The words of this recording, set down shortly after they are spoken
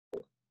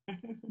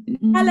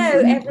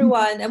Hello,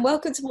 everyone, and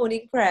welcome to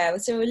morning prayer.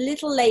 So we're a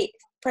little late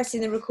pressing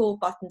the record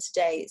button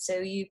today, so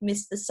you've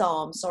missed the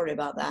psalm. Sorry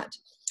about that.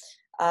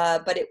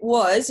 But it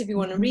was, if you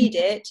want to read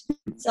it,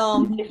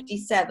 Psalm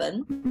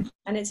 57,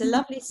 and it's a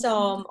lovely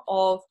psalm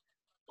of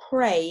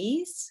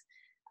praise.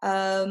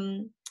 I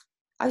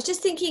was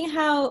just thinking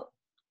how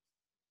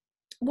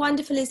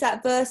wonderful is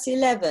that verse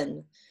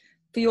 11.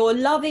 For your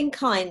loving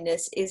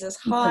kindness is as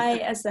high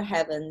as the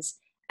heavens,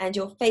 and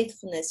your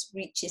faithfulness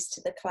reaches to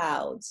the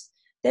clouds.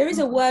 There is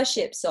a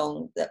worship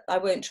song that I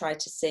won't try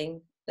to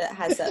sing that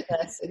has that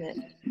verse in it.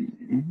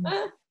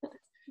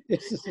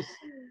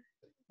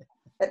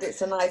 But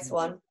it's a nice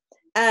one.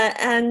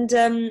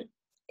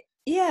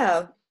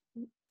 Yeah.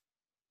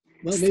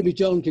 Well, maybe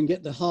John can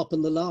get the harp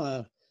and the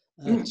lyre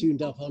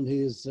tuned up on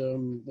his,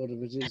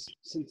 whatever it is,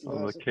 synthesizer.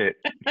 On the kit.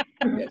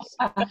 Yes.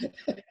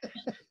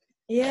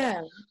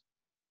 Yeah.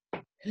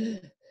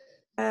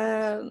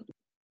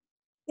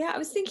 Yeah, I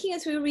was thinking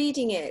as we were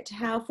reading it,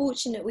 how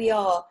fortunate we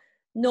are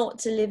not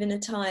to live in a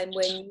time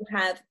when you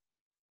have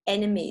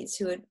enemies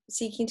who are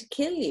seeking to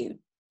kill you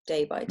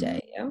day by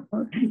day, yeah?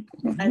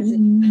 As it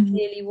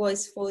clearly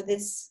was for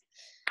this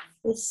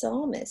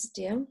psalmist,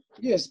 yeah?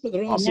 Yes, but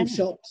there are some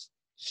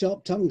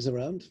sharp tongues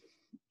around.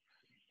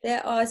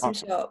 There are some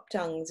sharp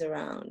tongues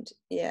around,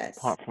 yes.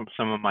 Apart from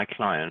some of my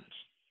clients.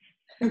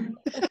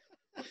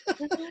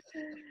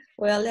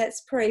 Well, let's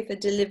pray for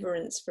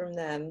deliverance from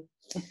them.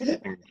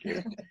 Thank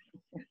you.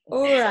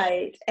 All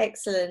right,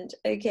 excellent.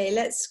 Okay,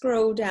 let's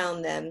scroll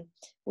down then.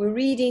 We're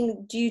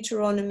reading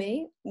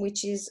Deuteronomy,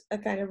 which is a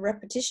kind of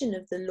repetition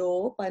of the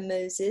law by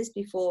Moses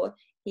before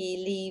he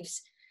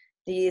leaves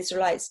the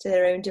Israelites to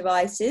their own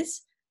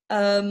devices.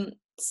 So,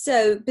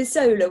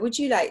 Bisola, would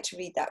you like to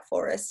read that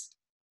for us?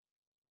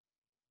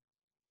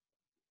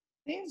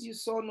 Things you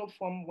saw no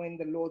form when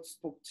the Lord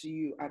spoke to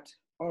you at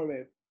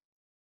Horeb,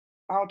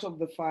 out of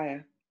the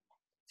fire.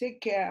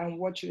 Take care and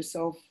watch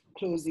yourself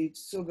closely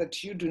so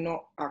that you do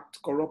not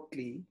act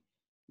corruptly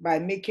by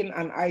making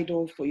an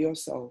idol for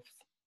yourself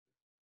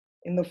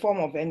in the form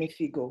of any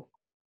figure,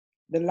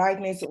 the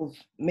likeness of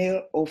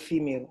male or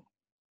female,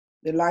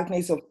 the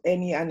likeness of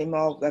any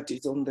animal that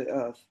is on the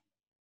earth,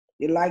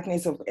 the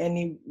likeness of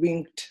any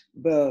winged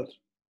bird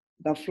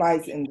that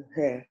flies in the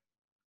air,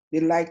 the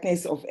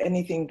likeness of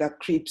anything that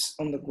creeps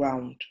on the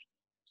ground,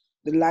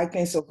 the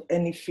likeness of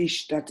any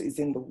fish that is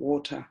in the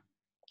water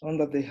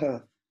under the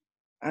earth.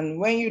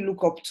 And when you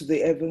look up to the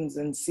heavens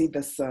and see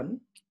the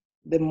sun,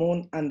 the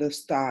moon, and the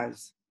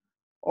stars,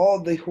 all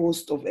the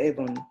host of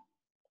heaven,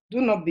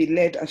 do not be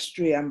led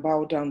astray and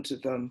bow down to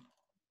them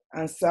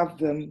and serve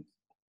them,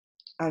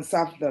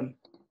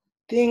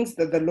 things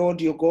that the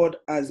Lord your God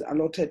has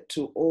allotted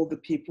to all the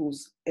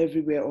peoples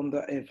everywhere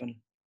under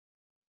heaven.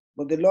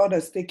 But the Lord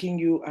has taken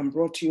you and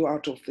brought you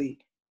out of the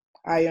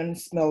iron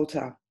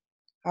smelter,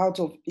 out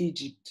of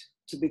Egypt,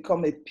 to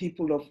become a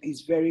people of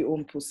his very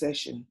own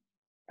possession,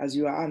 as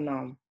you are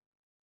now.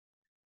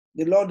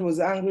 The Lord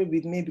was angry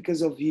with me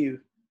because of you,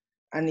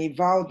 and he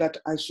vowed that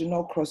I should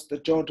not cross the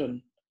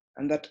Jordan,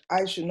 and that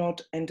I should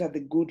not enter the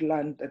good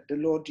land that the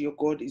Lord your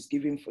God is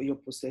giving for your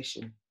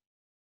possession.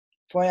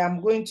 For I am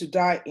going to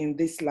die in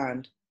this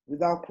land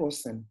without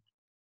crossing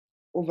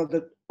over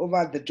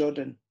the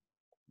Jordan,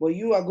 but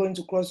you are going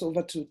to cross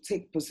over to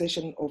take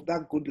possession of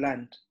that good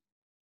land.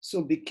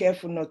 So be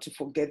careful not to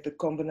forget the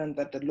covenant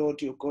that the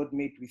Lord your God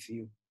made with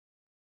you,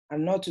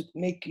 and not to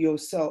make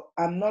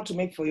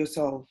for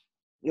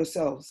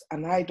yourselves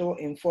an idol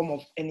in form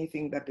of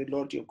anything that the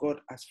Lord your God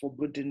has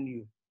forbidden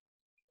you.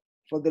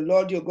 For the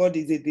Lord your God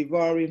is a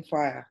devouring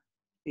fire,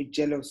 a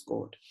jealous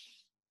God.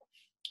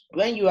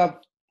 When you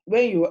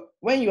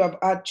have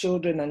had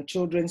children and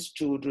children's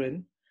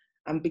children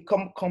and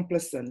become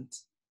complacent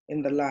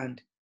in the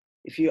land,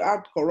 if you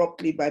act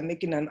corruptly by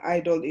making an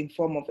idol in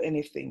form of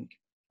anything,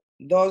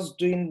 thus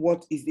doing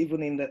what is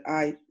even in the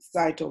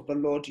sight of the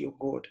Lord your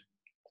God,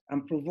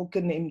 and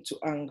provoking him to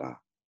anger,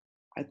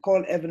 I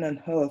call heaven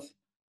and earth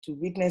to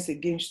witness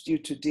against you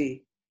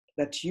today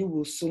that you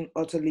will soon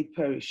utterly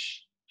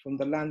perish from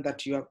the land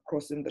that you are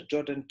crossing the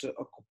Jordan to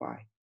occupy.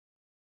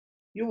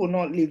 You will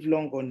not live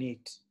long on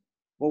it,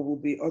 but will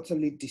be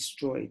utterly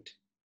destroyed.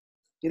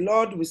 The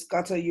Lord will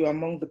scatter you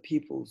among the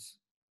peoples.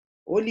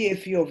 Only a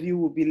few of you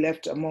will be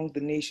left among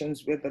the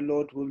nations where the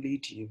Lord will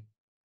lead you.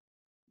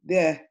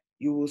 There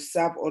you will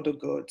serve other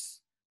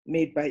gods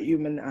made by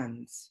human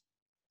hands,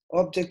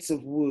 objects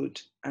of wood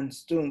and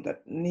stone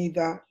that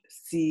neither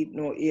see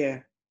nor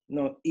hear,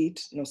 nor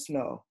eat nor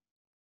smell.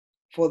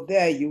 For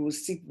there you will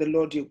seek the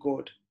Lord your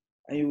God,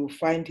 and you will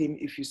find him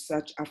if you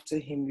search after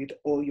him with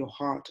all your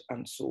heart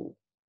and soul.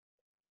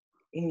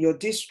 In your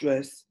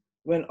distress,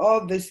 when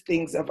all these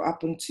things have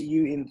happened to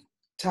you in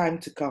time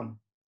to come,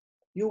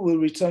 you will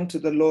return to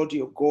the Lord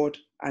your God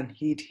and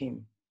heed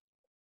him.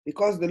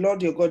 Because the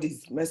Lord your God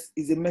is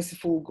a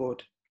merciful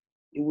God.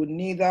 He will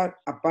neither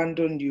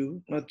abandon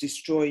you nor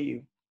destroy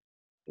you.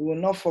 He will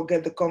not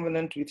forget the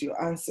covenant with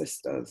your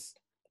ancestors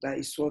that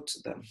he swore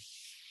to them.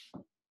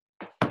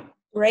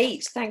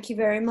 Great, thank you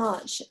very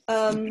much.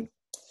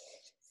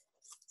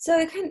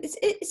 So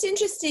it's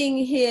interesting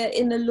here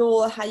in the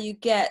law how you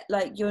get,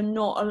 like, you're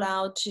not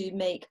allowed to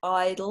make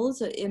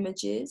idols or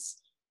images.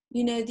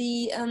 You know,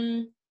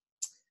 the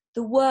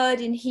word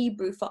in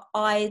Hebrew for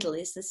idol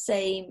is the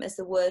same as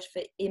the word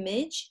for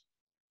image.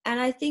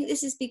 And I think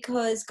this is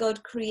because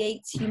God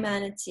creates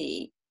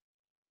humanity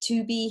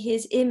to be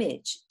his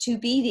image, to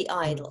be the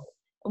idol.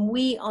 And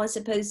we are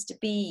supposed to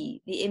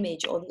be the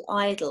image or the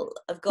idol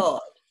of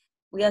God.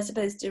 We are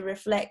supposed to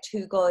reflect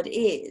who God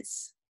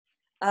is.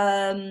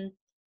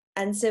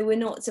 And so we're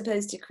not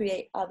supposed to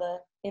create other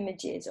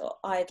images or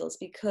idols,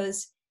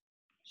 because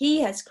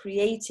he has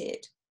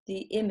created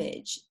the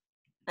image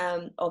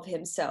of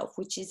himself,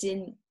 which is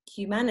in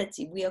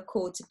humanity. We are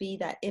called to be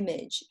that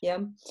image.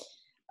 Yeah.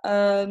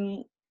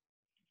 So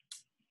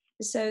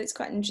it's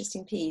quite an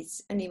interesting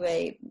piece.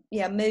 Anyway,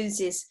 yeah,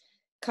 Moses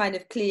kind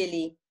of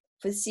clearly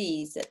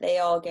foresees that they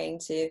are going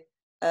to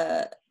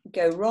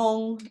go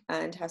wrong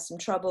and have some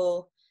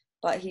trouble,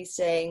 but he's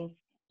saying,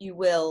 you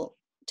will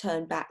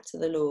turn back to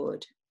the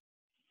Lord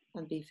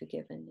and be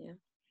forgiven. Yeah.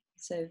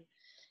 So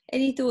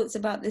any thoughts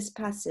about this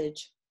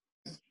passage?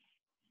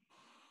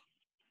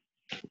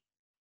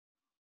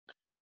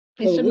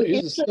 It's an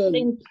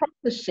interesting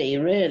prophecy,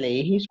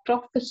 really. He's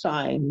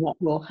prophesying what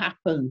will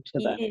happen to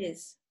them. He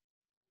is.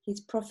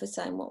 He's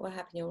prophesying what will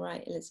happen. You're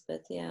right,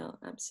 Elizabeth. Yeah,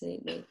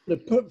 absolutely.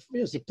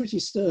 It's a pretty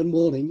stern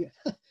warning.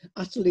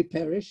 Utterly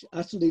perish,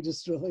 utterly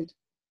destroyed.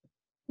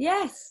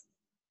 Yes,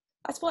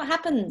 that's what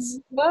happens.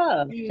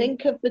 Well,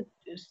 think of the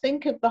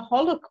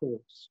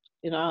Holocaust.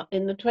 In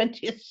the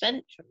 20th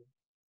century,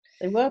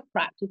 they were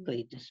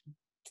practically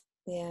dismissed.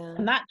 Yeah.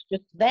 And that's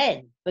just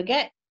then.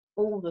 Forget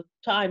all the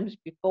times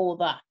before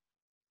that.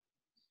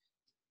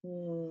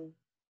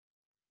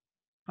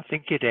 I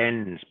think it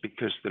ends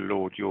because the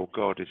Lord your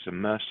God is a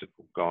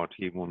merciful God.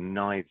 He will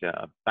neither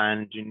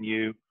abandon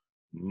you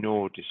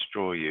nor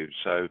destroy you.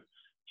 So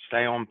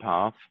stay on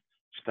path,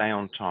 stay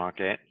on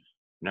target,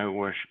 no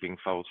worshipping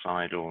false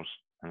idols,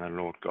 and the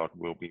Lord God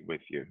will be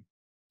with you.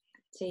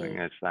 I think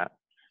that's that.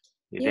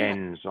 It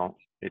ends on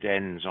as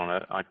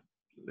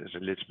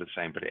Elizabeth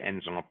saying, but it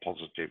ends on a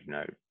positive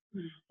note.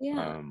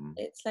 Yeah,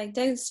 it's like,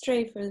 don't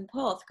stray from the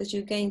path, because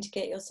you're going to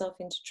get yourself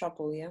into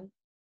trouble. Yeah.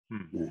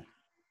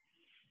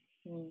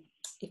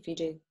 If you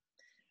do,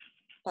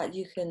 but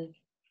you can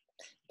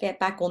get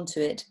back onto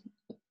it.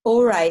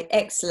 All right,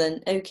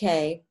 excellent.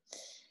 Okay,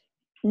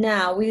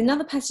 now with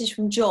another passage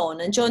from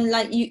John, and John,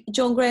 like you,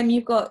 John Graham,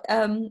 you've got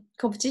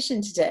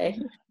competition today.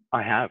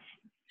 I have.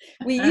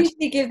 We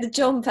usually give the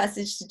John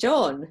passage to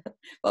John,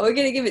 but we're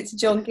going to give it to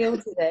John Gill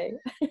today.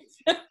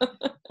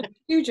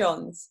 2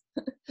 Johns.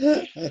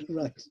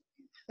 Right.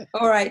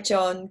 All right,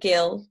 John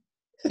Gill.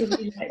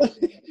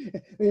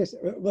 Yes.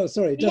 Well,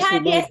 sorry. We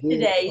had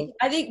yesterday.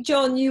 I think,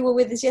 John, you were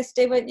with us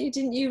yesterday, weren't you?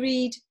 Didn't you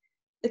read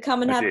the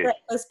 "Come and Have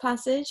Breakfast"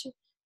 passage?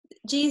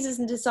 Jesus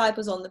and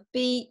disciples on the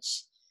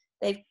beach.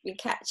 They've been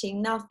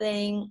catching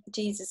nothing.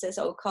 Jesus says,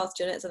 "Oh, cast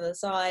your nets on the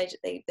side."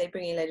 They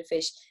bring in a load of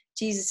fish.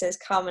 Jesus says,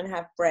 "Come and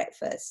have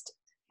breakfast."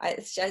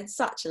 It's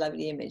such a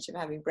lovely image of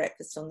having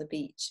breakfast on the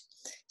beach.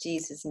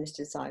 Jesus and his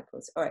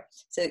disciples. All right.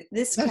 So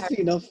this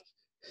Kathleen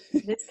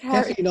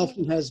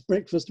often has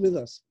breakfast with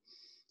us.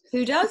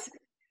 Who does?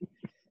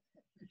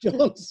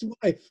 John's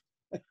wife.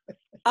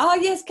 Oh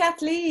yes,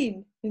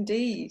 Kathleen.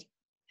 Indeed.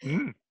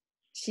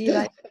 She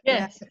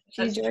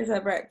she enjoys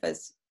her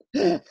breakfast.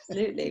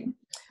 Absolutely.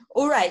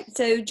 All right.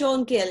 So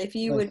John Gill, if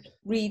you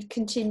would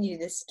continue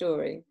this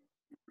story.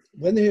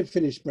 When they had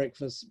finished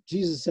breakfast,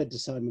 Jesus said to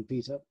Simon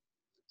Peter,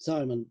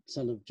 "Simon,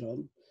 son of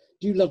John,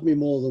 do you love me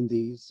more than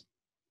these?"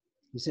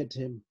 He said to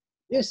him,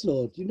 "Yes,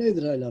 Lord, you know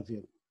that I love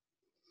you."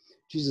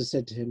 Jesus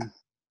said to him,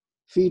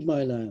 "Feed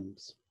my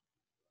lambs."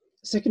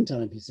 The second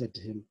time he said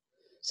to him,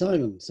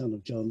 "Simon, son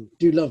of John,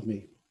 do you love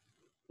me?"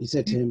 He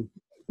said to him,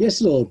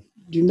 "Yes, Lord,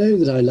 do you know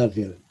that I love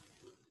you?"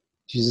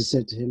 Jesus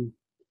said to him,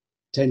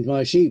 "Tend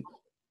my sheep."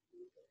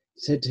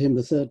 He said to him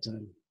the third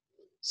time,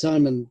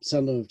 "Simon,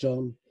 son of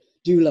John,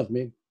 do you love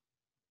me?"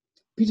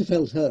 Peter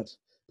felt hurt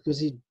because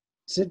he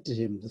said to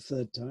him the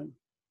third time,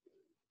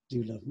 "Do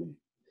you love me?"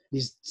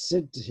 He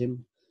said to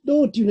him,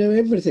 "Lord, you know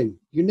everything.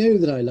 You know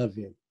that I love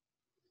you."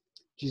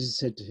 Jesus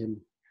said to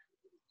him,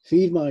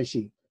 "Feed my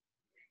sheep.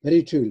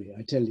 Very truly,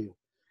 I tell you,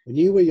 when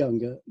you were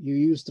younger, you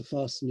used to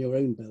fasten your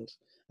own belt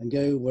and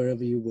go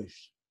wherever you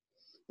wished.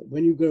 But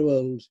when you grow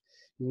old,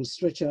 you will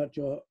stretch out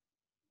your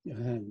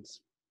hands,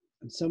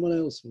 and someone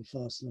else will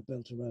fasten a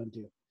belt around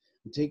you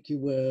and take you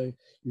where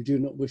you do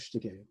not wish to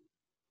go."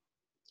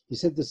 He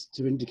said this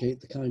to indicate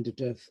the kind of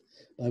death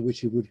by which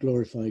he would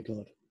glorify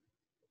God.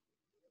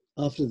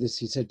 After this,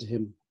 he said to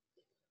him,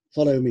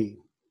 "Follow me."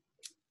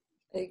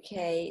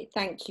 Okay,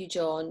 thank you,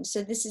 John.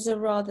 So this is a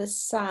rather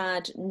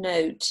sad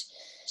note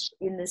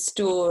in the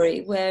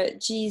story where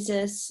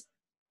Jesus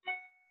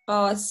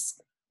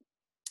asks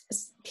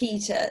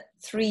Peter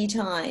 3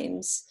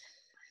 times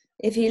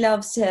if he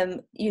loves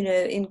him,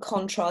 in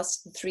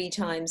contrast to the 3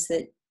 times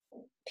that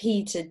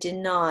Peter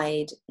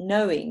denied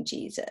knowing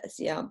Jesus,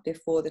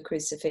 before the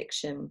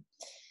crucifixion.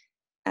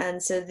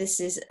 And so this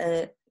is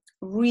a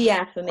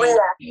reaffirmation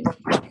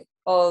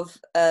of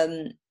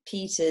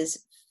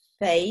Peter's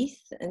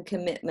faith and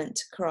commitment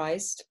to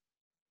Christ.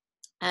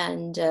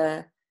 And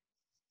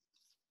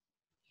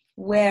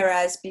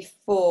whereas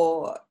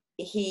before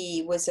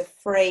he was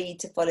afraid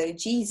to follow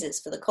Jesus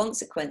for the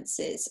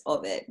consequences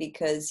of it,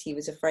 because he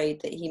was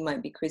afraid that he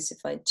might be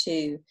crucified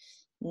too,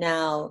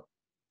 now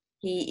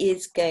he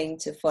is going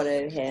to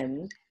follow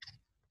him,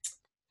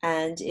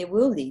 and it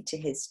will lead to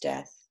his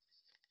death.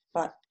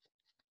 But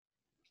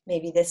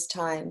maybe this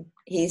time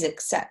he's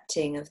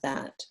accepting of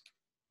that.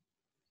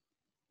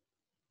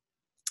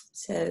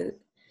 So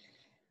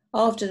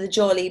after the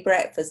jolly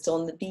breakfast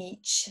on the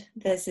beach,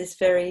 there's this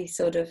very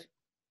sort of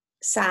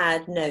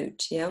sad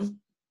note, yeah?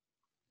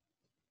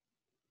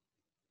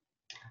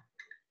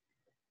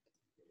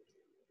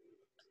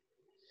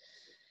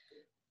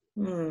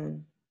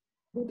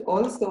 But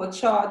also a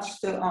charge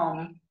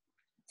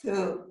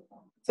to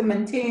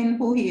maintain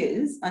who he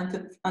is, and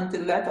to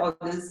let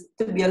others,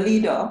 to be a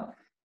leader,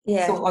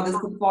 Yeah. so others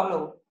could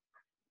follow.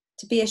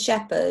 To be a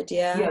shepherd,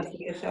 yeah? Yeah, to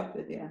be a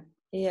shepherd, yeah.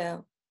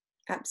 Yeah,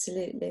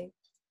 absolutely.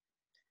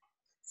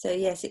 So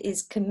yes, it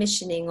is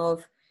commissioning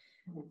of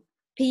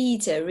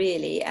Peter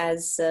really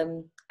as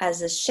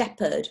a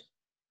shepherd,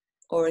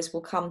 or as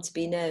will come to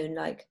be known,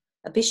 like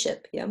a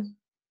bishop, yeah?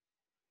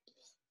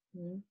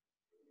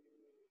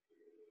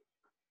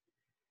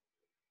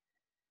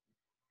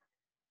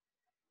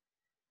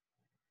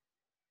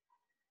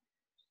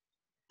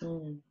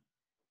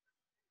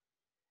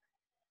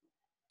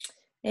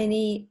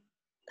 Any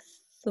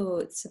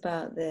thoughts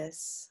about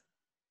this?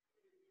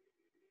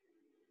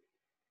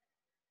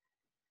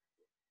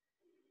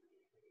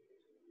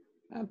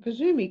 I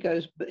presume he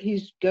goes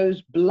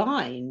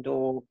blind,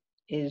 or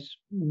is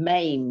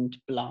maimed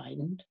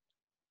blind.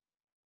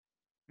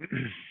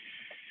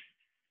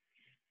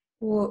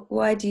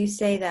 Why do you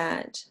say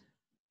that?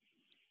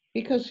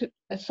 Because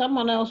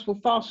someone else will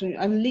fasten you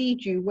and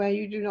lead you where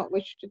you do not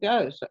wish to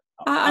go. So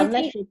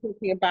Unless you're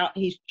talking about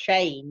he's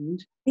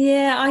chained.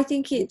 Yeah, I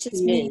think it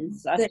just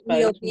means that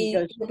he'll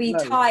be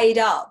tied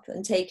up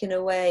and taken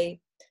away.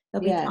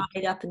 He'll be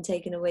tied up and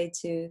taken away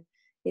to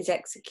his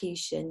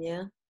execution,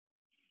 yeah?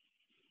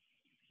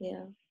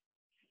 Yeah.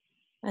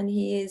 And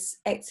he is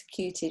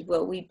executed,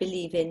 well, we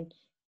believe in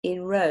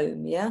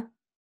Rome, yeah?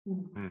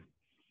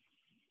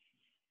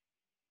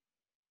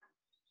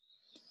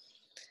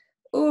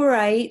 All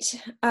right,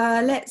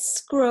 let's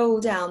scroll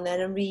down then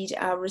and read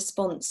our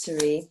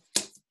responsory.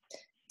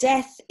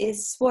 Death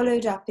is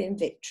swallowed up in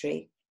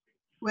victory.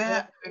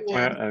 Where,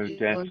 O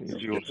death,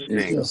 is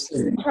your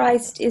sting?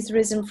 Christ is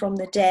risen from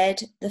the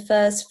dead, the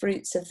first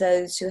fruits of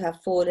those who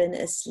have fallen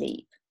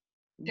asleep.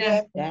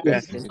 Death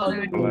is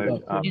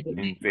swallowed up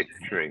in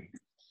victory.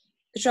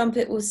 The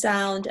trumpet will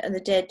sound and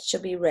the dead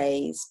shall be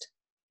raised.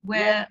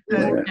 Where,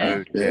 O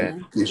death,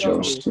 is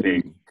your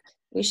sting?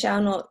 We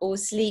shall not all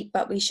sleep,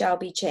 but we shall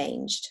be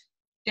changed.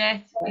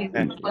 Death is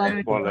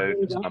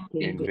swallowed up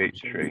in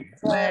victory.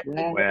 Where,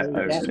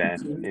 O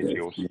death, is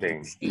your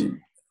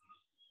sting?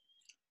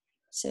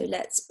 So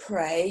let's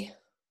pray.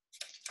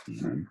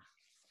 Amen.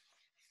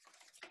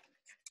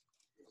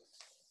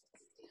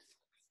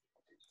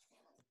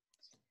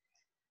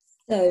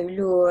 So,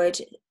 Lord,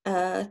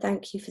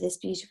 thank you for this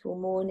beautiful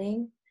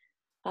morning.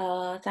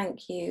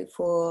 Thank you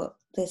for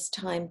this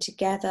time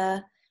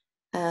together,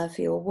 for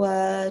your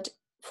word,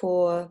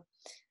 for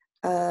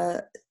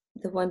the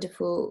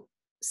wonderful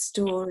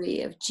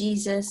story of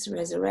Jesus'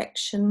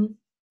 resurrection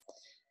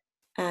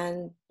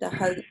and the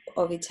hope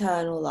of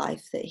eternal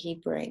life that he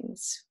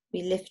brings.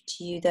 We lift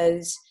to you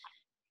those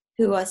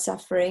who are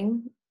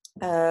suffering,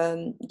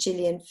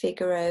 Gillian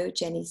Figaro,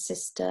 Jenny's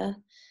sister,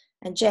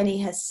 and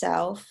Jenny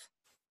herself.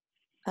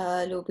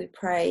 Lord, we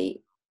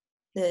pray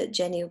that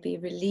Jenny will be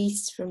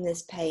released from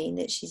this pain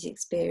that she's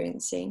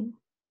experiencing.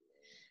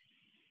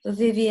 For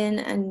Vivian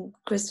and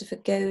Christopher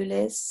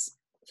Golis,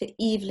 for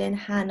Evelyn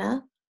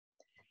Hannah,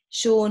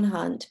 Sean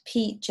Hunt,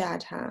 Pete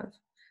Jadhav,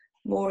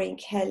 Maureen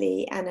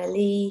Kelly, Anna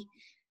Lee,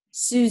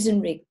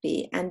 Susan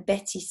Rigby and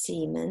Betty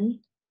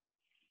Seaman.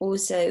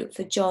 Also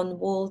for John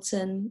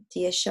Walton,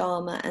 Dia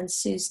Sharma and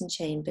Susan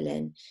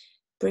Chamberlain.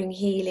 Bring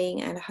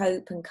healing and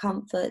hope and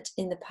comfort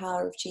in the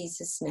power of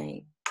Jesus'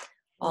 name.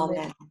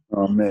 Amen.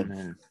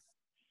 Amen.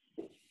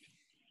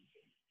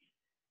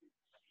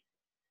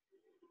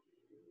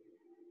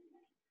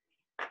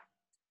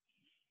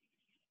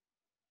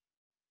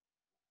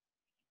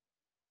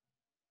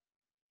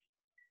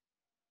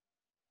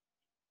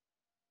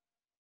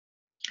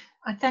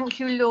 I thank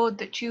you, Lord,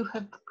 that you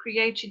have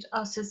created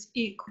us as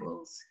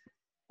equals,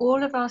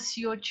 all of us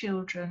your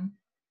children,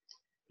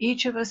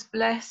 each of us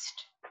blessed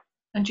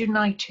and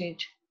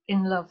united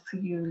in love for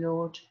you,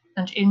 Lord,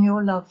 and in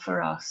your love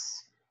for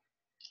us.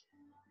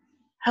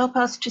 Help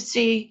us to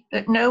see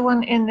that no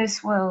one in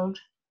this world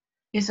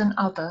is an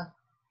other.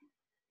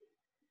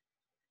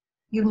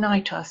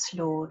 Unite us,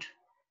 Lord,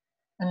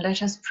 and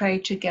let us pray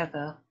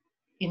together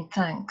in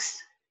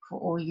thanks for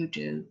all you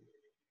do.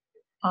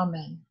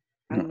 Amen.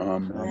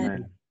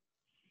 Amen.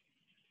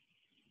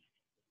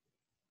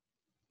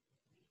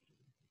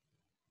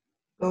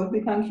 Lord,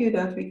 we thank you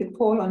that we could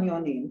call on your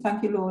name.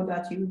 Thank you, Lord,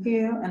 that you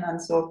hear and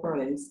answer our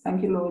prayers.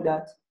 Thank you, Lord,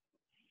 that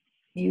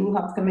you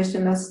have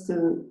commissioned us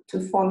to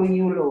follow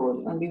you,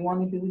 Lord, and we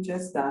want to do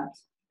just that.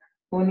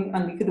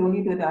 And we could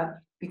only do that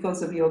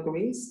because of your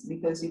grace,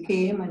 because you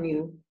came and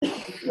you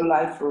gave your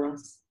life for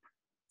us.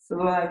 So,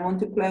 Lord, I want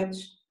to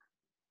pledge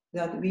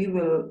that we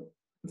will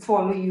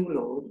follow you,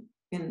 Lord,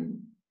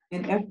 in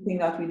everything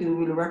that we do.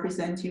 We'll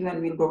represent you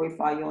and we'll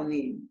glorify your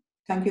name.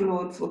 Thank you,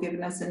 Lord, for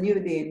giving us a new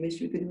day in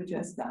which we could do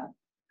just that.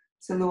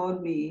 So,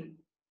 Lord, we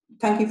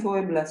thank you for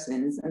your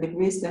blessings and the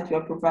grace that you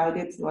have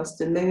provided for us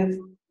to live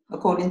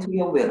according to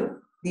your will.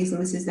 These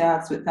messages I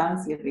ask with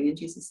thanksgiving in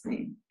Jesus'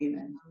 name.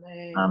 Amen.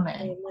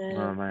 Amen.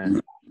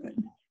 Amen.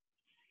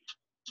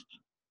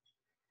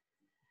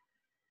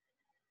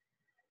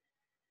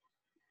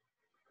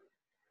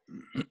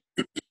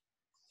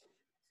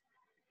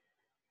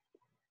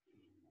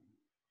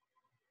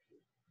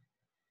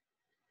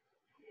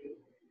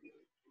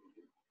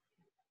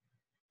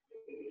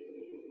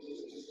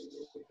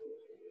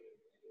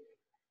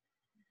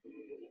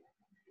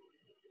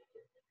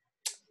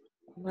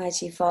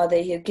 Almighty Father,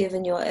 you have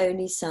given your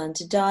only Son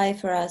to die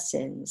for our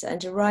sins and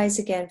to rise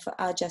again for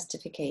our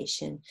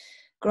justification.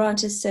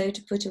 Grant us so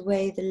to put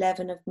away the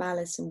leaven of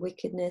malice and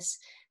wickedness,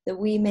 that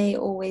we may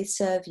always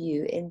serve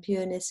you in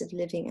pureness of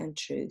living and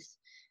truth,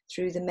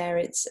 through the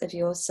merits of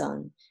your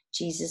Son,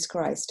 Jesus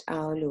Christ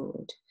our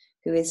Lord,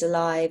 who is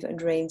alive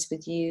and reigns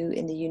with you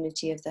in the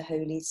unity of the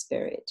Holy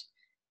Spirit,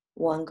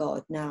 one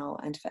God, now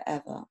and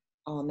forever.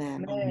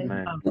 Amen.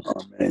 Amen.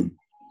 Amen.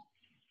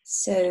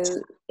 So,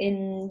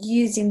 in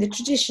using the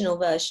traditional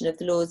version of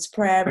the Lord's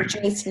Prayer,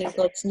 rejoicing in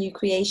God's new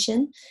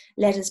creation,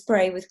 let us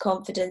pray with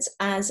confidence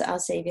as our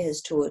Saviour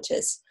has taught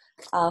us.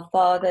 Our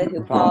Father,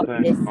 who art Father,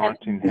 in who art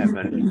in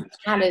heaven,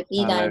 hallowed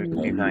be thy hallowed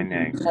be name. thy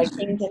name. Thy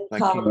kingdom Thy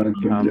come, kingdom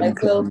thy come,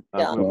 will be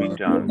thy will be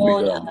done,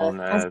 done on on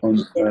earth earth as On it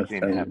as is earth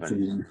in in as heaven. it is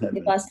heaven. in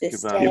Give heaven. us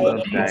this Give us day Give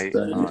us this our day this day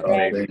daily our our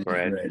bread, daily daily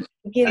bread, bread.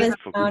 forgive us and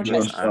our forgive Forgive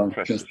us us our trespasses,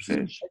 our trespasses,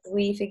 trespasses, as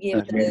we forgive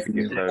as as we we those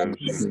forgive forgive who those those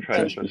who who trespass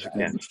against trespass trespass us.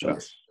 against against us.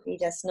 us.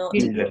 Lead us not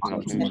Lead into us Lead us not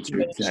not into into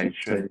temptation, temptation,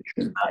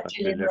 temptation, but but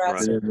deliver deliver us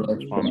us from deliver us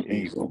evil. from from evil.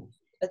 evil.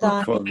 For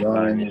thine For is the Thine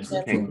thine is is the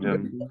the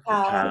kingdom, kingdom, the kingdom, the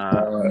power, the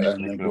power, power,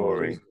 and and the the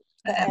glory, glory,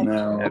 forever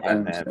now and ever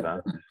and ever. and ever.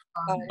 ever.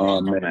 Amen.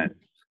 Amen. Amen.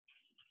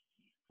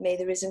 May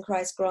the risen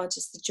Christ grant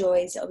us the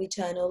joys of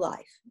eternal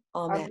life.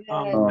 Amen.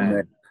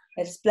 Amen.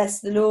 Let us bless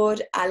the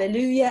Lord.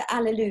 Alleluia,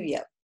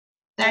 alleluia.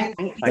 Thank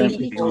Thanks Thanks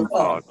be be to to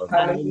God. God.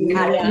 Hallelujah. Hallelujah,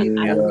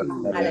 Hallelujah.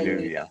 hallelujah.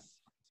 Hallelujah.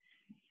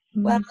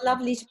 Well,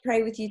 lovely to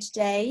pray with you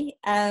today.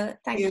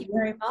 Thank you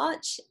very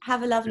much.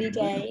 Have a lovely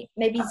day.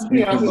 Maybe see You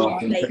you too, again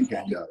Martin. later. Take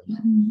care,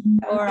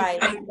 guys. All right.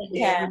 Thank Take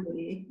you, care.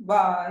 everybody.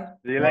 Bye.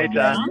 See you God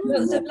bless later. you.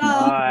 Lots of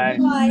love. Bye.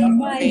 Bye.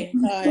 Bye.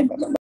 Bye. Bye-bye.